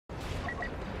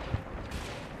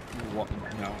What?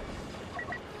 No.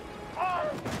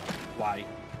 Why?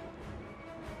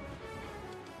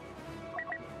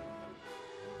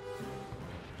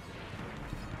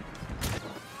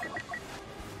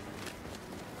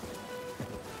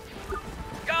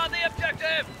 Guard the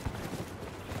objective!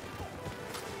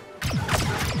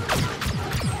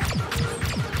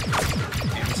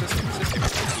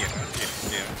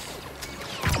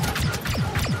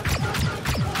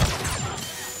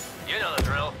 You know the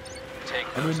drill. Take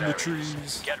I'm those in the areas.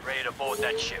 trees. Get ready to board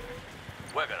that ship.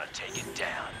 We're gonna take it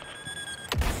down.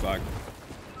 Fuck.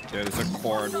 Dude, there's a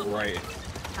cord right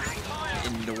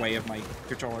in the way of my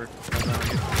controller.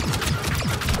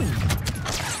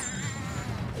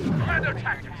 Commander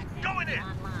tactics, going in!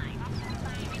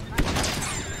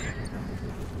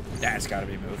 That's gotta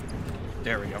be moved.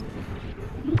 There we go.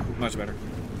 Much better.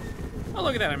 Oh,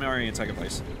 look at that. I'm already in second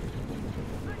place.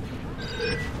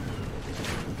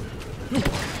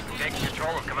 Take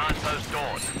control of command post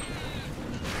doors.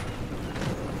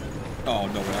 Oh,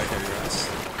 no way. I got your ass.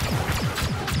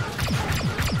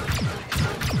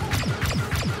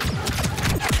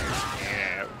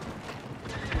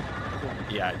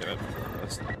 Yeah, I do it.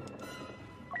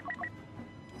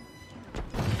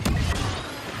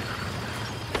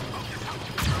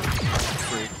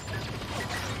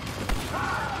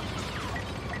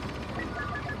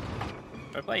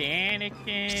 I play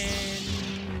Anakin.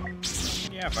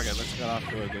 Yeah, fuck it. Let's get off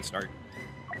to a good start.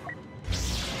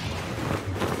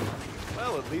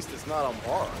 Well, at least it's not on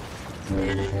bar.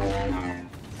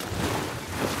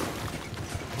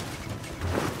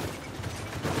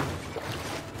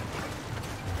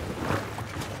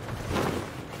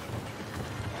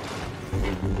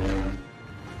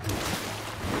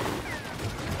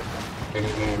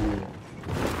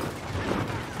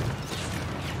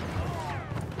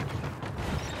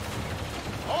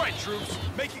 All right, troops,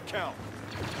 make it count.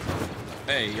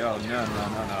 Hey, yo, no.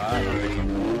 I don't think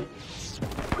so.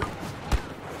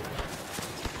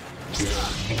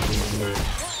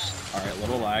 Alright,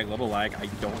 little lag. I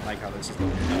don't like how this is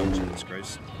going. Oh, Jesus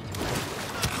Christ.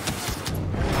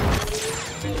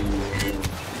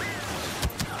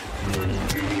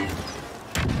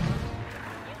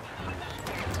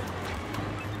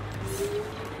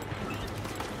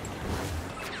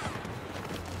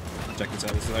 Check this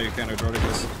out. This is how you counter-drone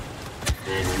this.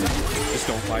 Just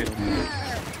don't fight him.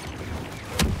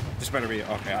 This better be...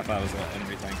 Okay, I thought it was an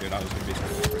enemy tank, dude. I was gonna be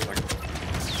scared for a second.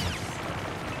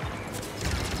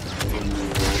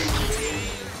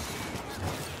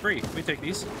 Free. We take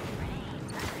these.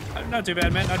 Not too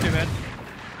bad, man. Not too bad.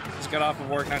 Just got off of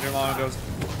work not too long ago.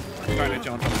 Trying to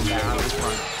jump on the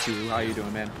Battlefront 2. How you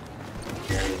doing, man?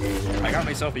 I got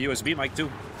myself a USB mic,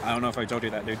 too. I don't know if I told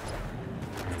you that, dude.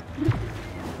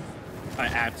 I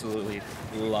absolutely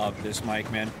love this mic,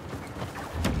 man.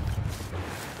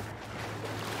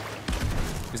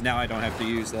 Because now I don't have to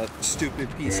use that stupid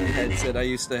PC headset I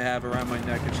used to have around my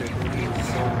neck and shit.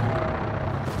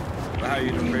 But how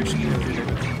you doing, Rich? No.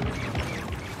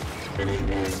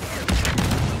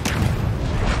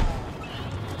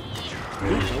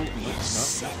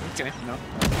 Okay, no.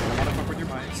 I don't want to fuck with your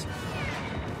minds.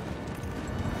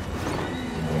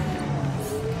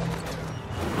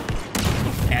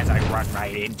 As I run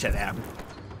right into them.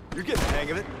 You're getting the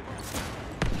hang of it.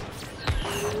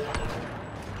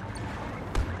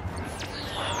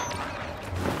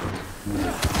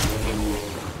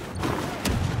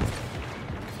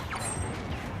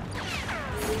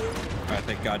 Alright,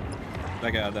 thank God.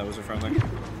 Thank God that was a friendly.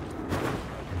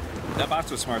 That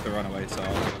box was smart to run away, so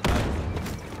I'll give it that.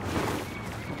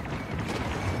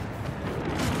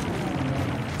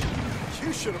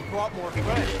 You should have brought more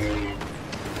friends.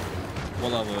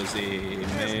 What level is he?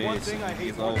 There's one thing I hate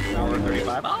He's level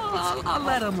 435. I'll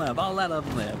let him live. I'll let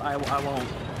him live. I won't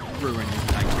ruin his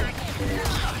night.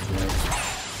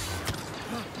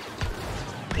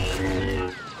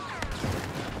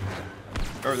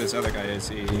 Whoever this other guy is,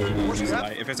 he's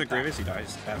like, if it's a Grievous, he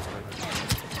dies. Absolutely.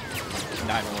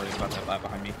 Nah, don't worry about that lab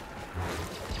behind me.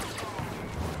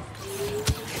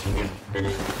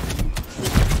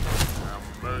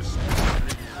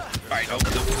 Alright, nope.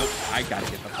 I gotta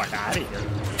get the fuck out of here.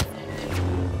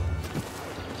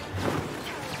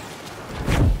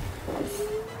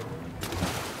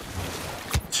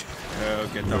 Oh,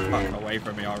 get the fuck away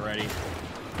from me already.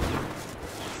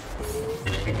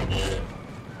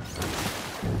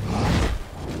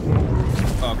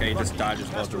 Okay, he just dodges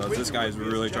both of those. This guy is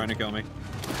really trying to kill me.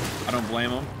 I don't blame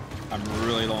him. I'm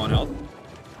really low on health.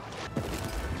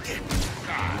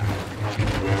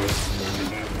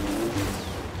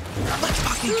 Let's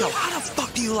fucking go. How the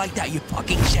fuck do you like that, you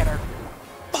fucking shitter?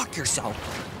 Fuck yourself.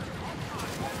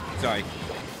 Sorry.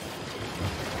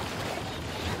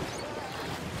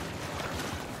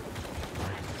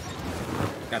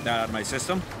 Got that out of my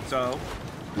system, so.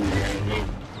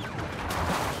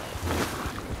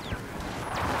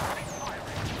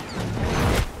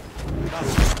 Not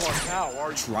so smart now,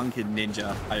 are you? Drunken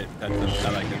Ninja. I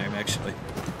like the name, actually.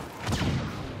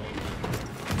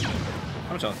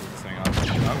 How much health is this thing on?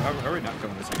 Are we not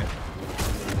going this again?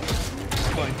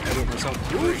 Fine, I do it myself.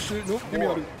 Oh shit, nope, get me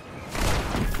out of here.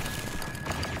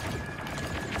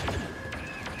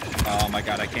 Oh my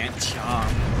god, I can't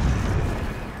jump.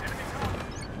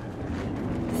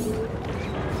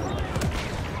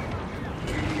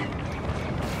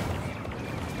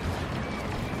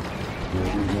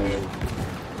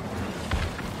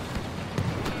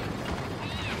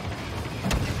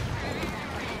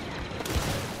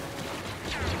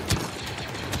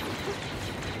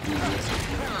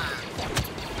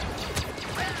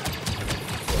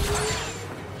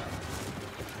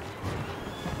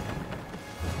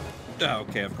 Oh,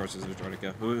 okay, of course, this is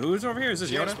Droideka. Who's over here? Is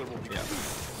this Yoda? Yeah.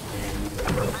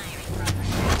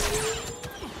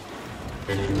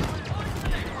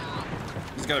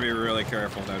 He's gotta be really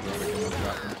careful now,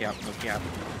 Droideka. No cap, no cap.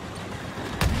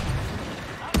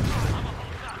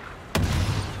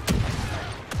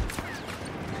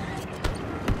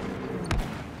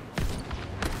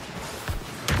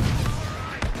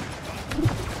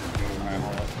 Alright,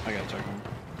 hold up. I gotta check him.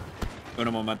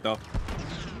 Un momento.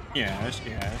 Yes,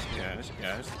 yes, yes,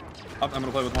 yes. Oh, I'm gonna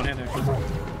play with one hand actually.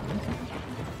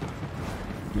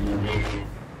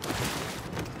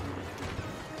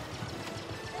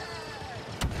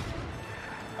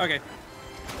 Okay.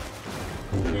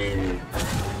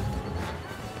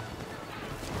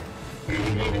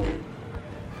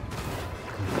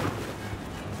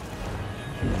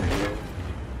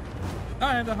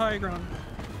 I have the high ground.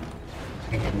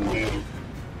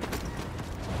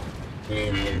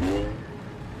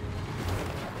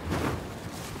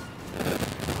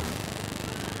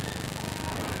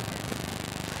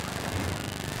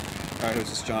 Alright, who's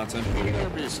this Johnson? There'll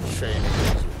be some training.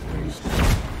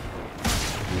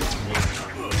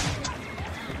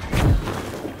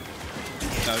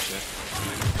 Oh shit.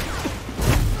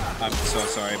 I'm so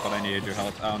sorry, but I needed your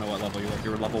help. I don't know what level you were.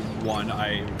 You were level 1.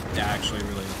 I actually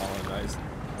really apologize.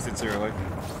 Sincerely.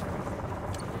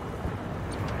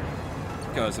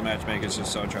 Because the matchmaking is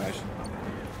just so trash.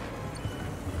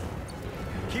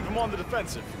 Keep him on the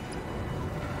defensive.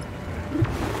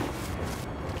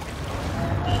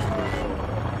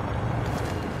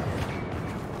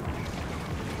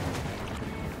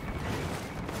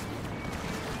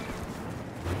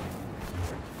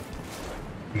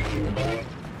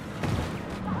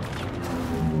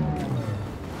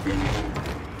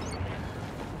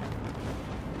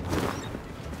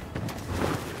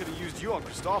 Could have used you on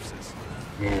Christophsis.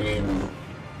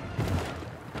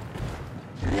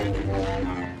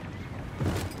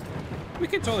 We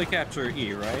can totally capture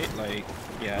E, right? Like,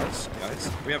 yes, guys.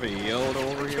 We have a Yoda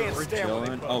over here. Can't We're stand when they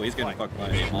chilling. put Oh, up he's a getting fight. fucked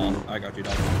by Mom. I got you,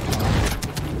 dog.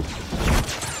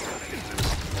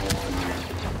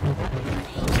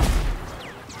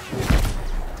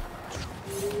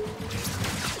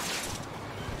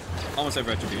 Almost have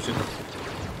retribution.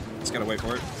 Just gotta wait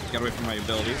for it. Gotta wait for my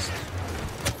abilities.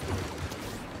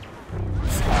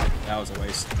 Fuck, that was a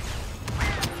waste.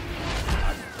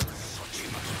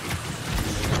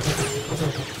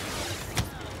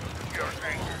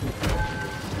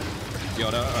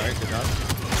 Yoda, alright, good job.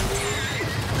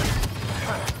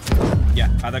 Yeah,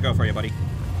 how'd that go for you, buddy?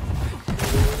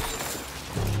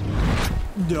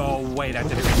 No, wait, I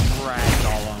didn't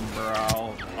ragdoll him,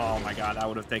 bro. Oh my god, I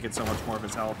would have taken so much more of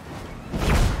his health.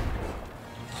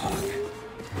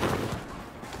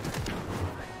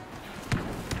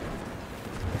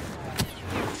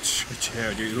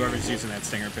 Dude, whoever's using that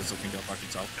stinger pistol can go fuck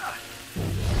himself.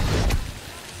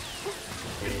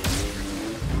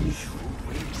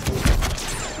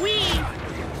 Whee!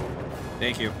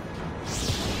 Thank you.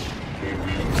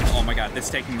 Oh my god, this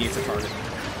tank needs a target.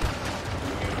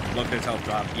 Look at his health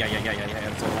drop. Yeah,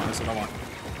 that's what I want, that's what I want.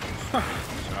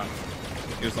 Shut up.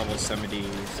 He was level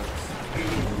 76.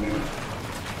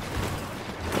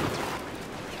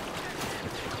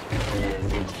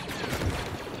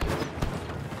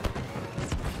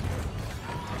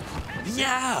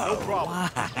 No! problem.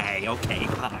 Why? Okay,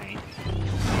 fine.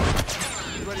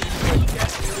 You ready to fight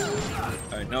yet?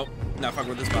 Alright, nope. Not fuck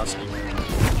with this boss.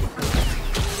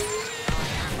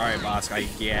 Alright, boss, I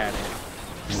get it.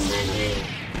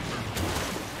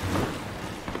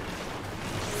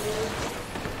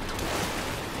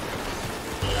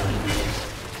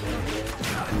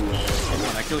 Come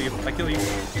on, I kill you. I kill you.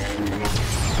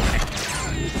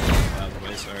 That was a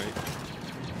waste, alright.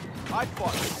 I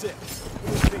fought 6.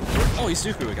 Oh, he's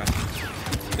Dooku again.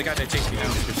 The guy that chased me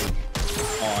down.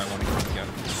 Oh, I want to kill him again.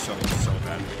 So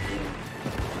bad.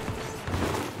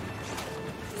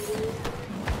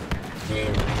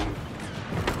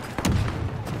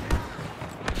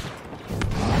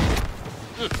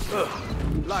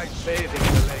 Like bathing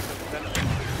in the lake of venom.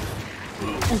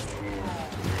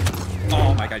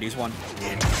 Oh my god, he's one.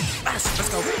 Let's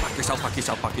go. Fuck yourself, fuck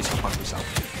yourself, fuck yourself, fuck yourself.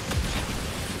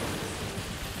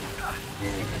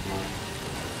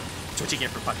 That's what you get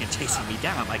for fucking chasing me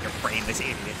down like a brainless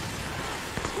idiot.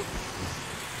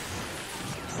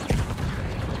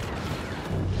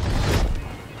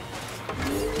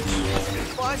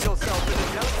 Find yourself in a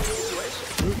delicate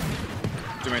situation.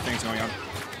 Too many things going on.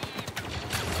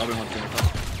 I'll be one too many times.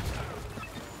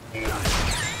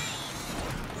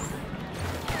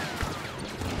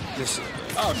 This.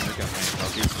 Oh, no, got thanks,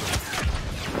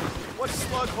 What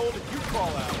slug hole did you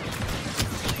call out?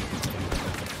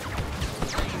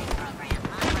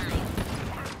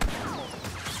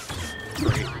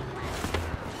 Great.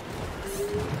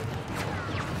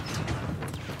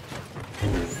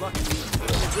 Lucky.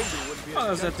 The window wouldn't be Oh,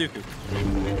 as that's that Dooku.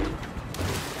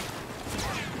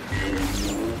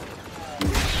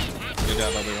 Good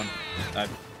job, everyone.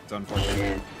 That's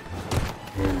unfortunate.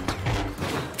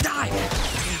 Die!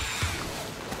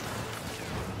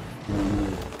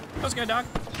 That was good, dog.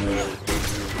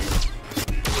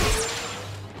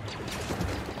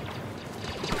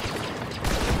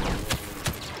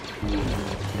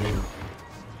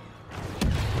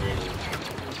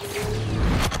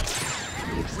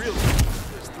 really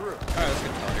it's through. Alright, let's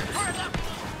get started.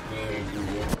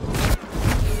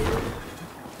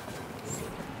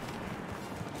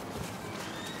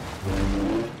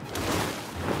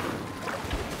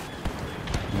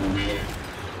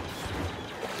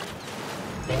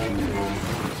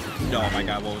 Oh my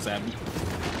god, what was that?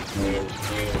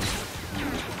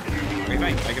 Okay,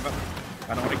 fine, I give up.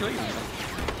 I don't want to kill you anymore.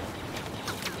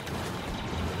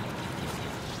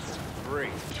 3,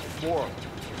 4.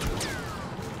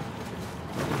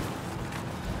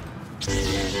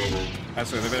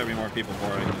 Actually, there better be more people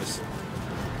boarding this.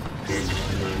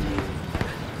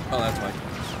 Oh, that's why.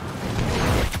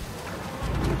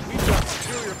 We've got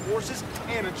superior forces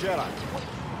and a Jedi.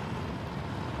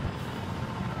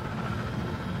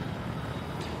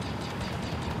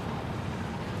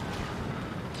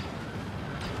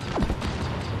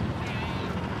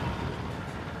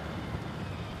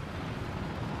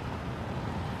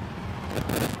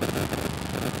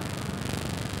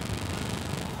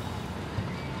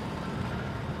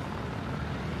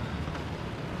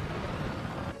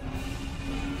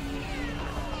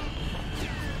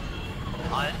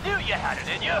 I knew you had it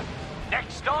in you.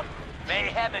 Next stop,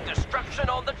 mayhem and destruction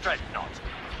on the Dreadnought.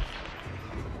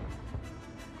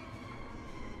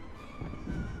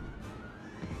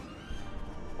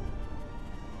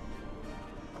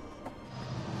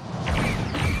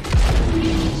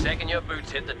 Second your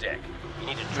boots hit the deck, you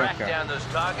need to track Okay. down those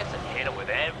targets and hit them with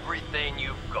everything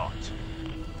you've got.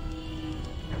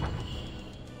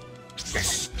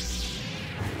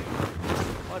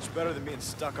 Much better than being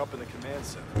stuck up in the command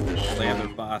center. Land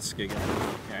of Bosk again.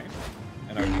 Okay.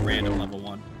 And our random level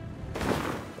 1.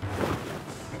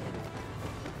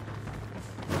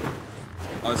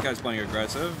 Oh, this guy's playing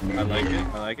aggressive. I like it.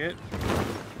 I like it.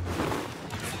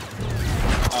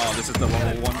 Oh, this is the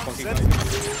level 1 fucking fight.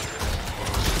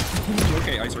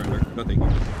 Okay, I surrender. No thank you.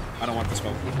 I don't want the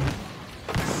smoke.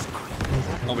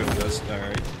 Nobody does.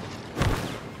 Alright.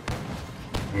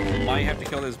 Might have to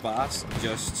kill this boss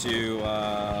just to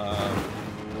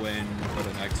win for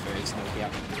the next phase. No, yeah.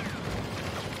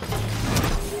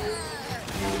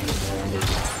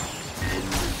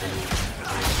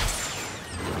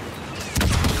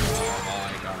 Oh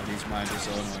my god, these mines are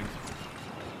so annoying.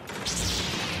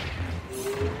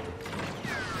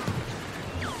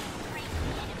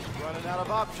 Running out of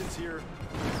options here.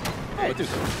 Oh, dude.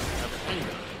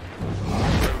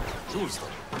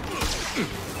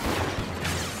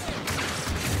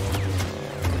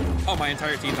 Oh, my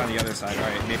entire team's on the other side.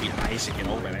 Alright, maybe I should get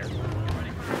over there.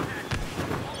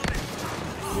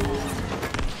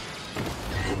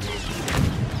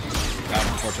 God,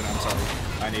 unfortunate, I'm sorry.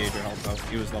 I needed your help though.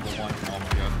 He was level 1. Oh my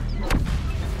god.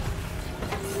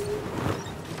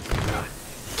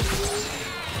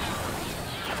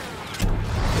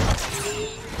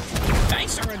 I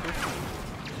surrender.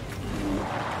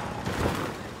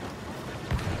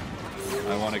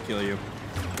 I want to kill you.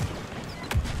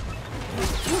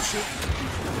 Oh shit.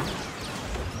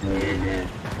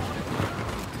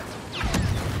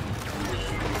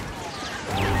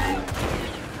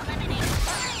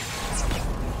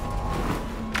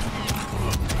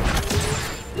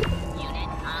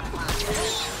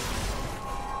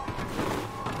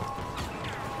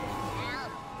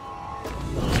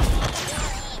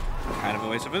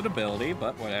 of an ability,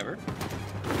 but whatever.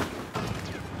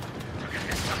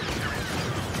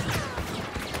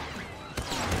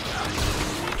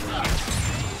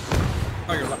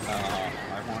 Oh, you're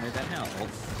I wanted that help.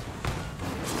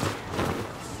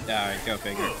 Alright, go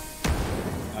figure.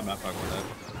 I'm not fucking with that.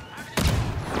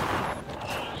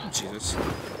 Jesus.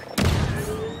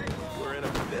 We're in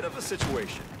a bit of a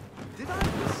situation. Did I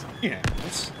miss? Yeah,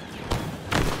 that's...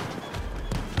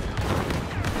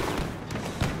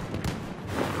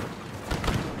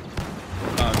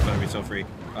 Oh, it's gonna be so free.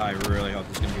 I really hope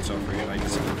it's gonna be so free, and I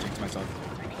just jinx myself.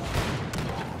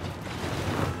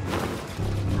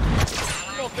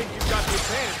 You don't think you've got the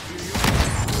advantage, do you?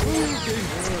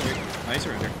 Okay. I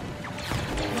surrender.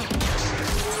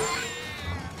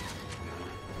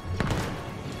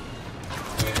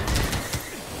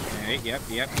 Okay, yep.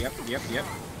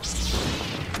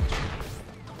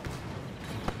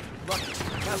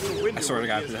 I swear to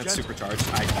God, that's supercharged.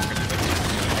 I fucking do it.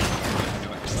 I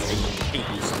know it. I hate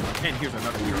you so much. And here's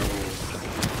another hero.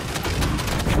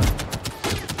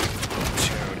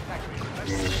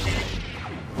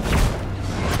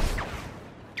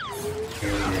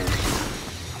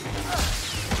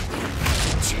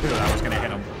 Dude, I was gonna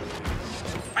hit him.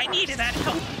 I needed that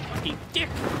help, fucking dick.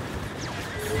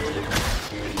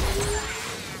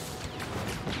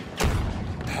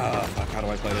 Ah, fuck, how do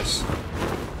I play this?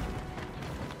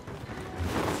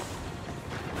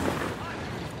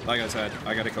 Like I said,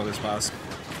 I gotta kill this boss.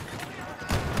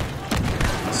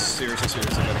 Seriously, I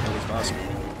gotta kill this boss.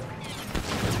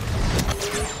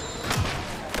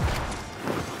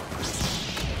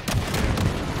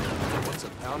 What's a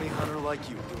bounty hunter like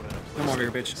you doing in a place? Come over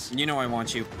here, bitch. You know I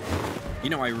want you. You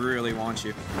know I really want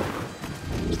you.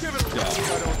 Give it a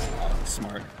Oh,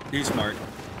 smart. He's smart.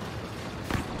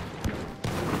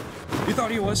 You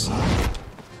thought he was?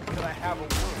 Could I have a word?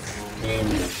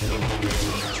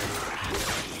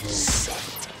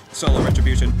 Solo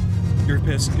retribution. You're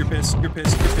pissed.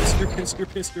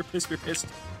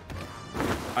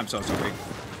 I'm so sorry.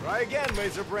 Try again,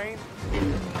 Laser Brain.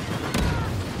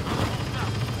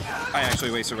 I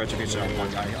actually wasted retribution on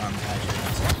one guy. I'm actually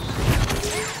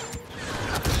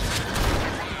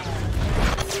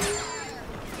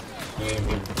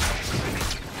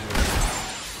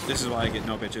This is why I get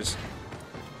no bitches.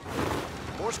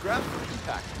 More scrap for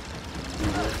impact.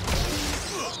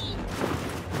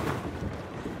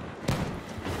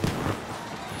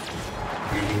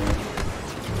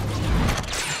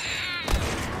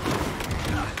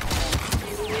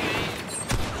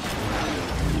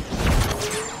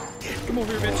 Come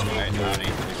over here, bitch. Alright, no, I need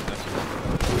to do this.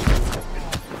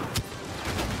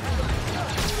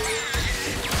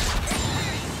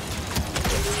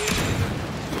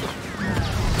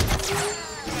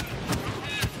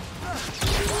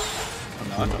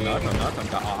 I'm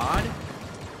God.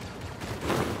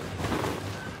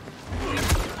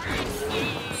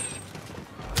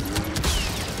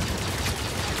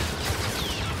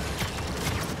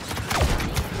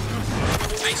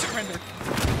 I surrender.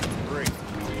 Great.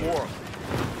 More.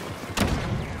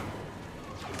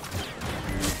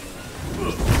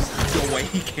 No way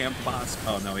he can't boss.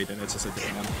 Oh no, he didn't. It's just a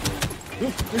different one.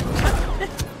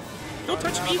 Don't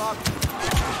touch me.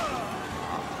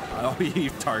 Oh, he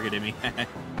targeted me.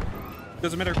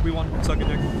 Doesn't matter. We won. Suck a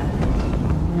dick.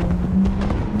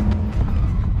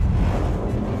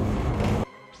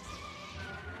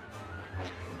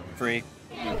 Free.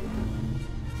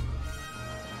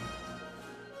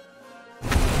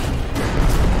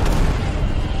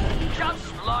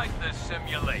 Just like the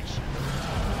simulation.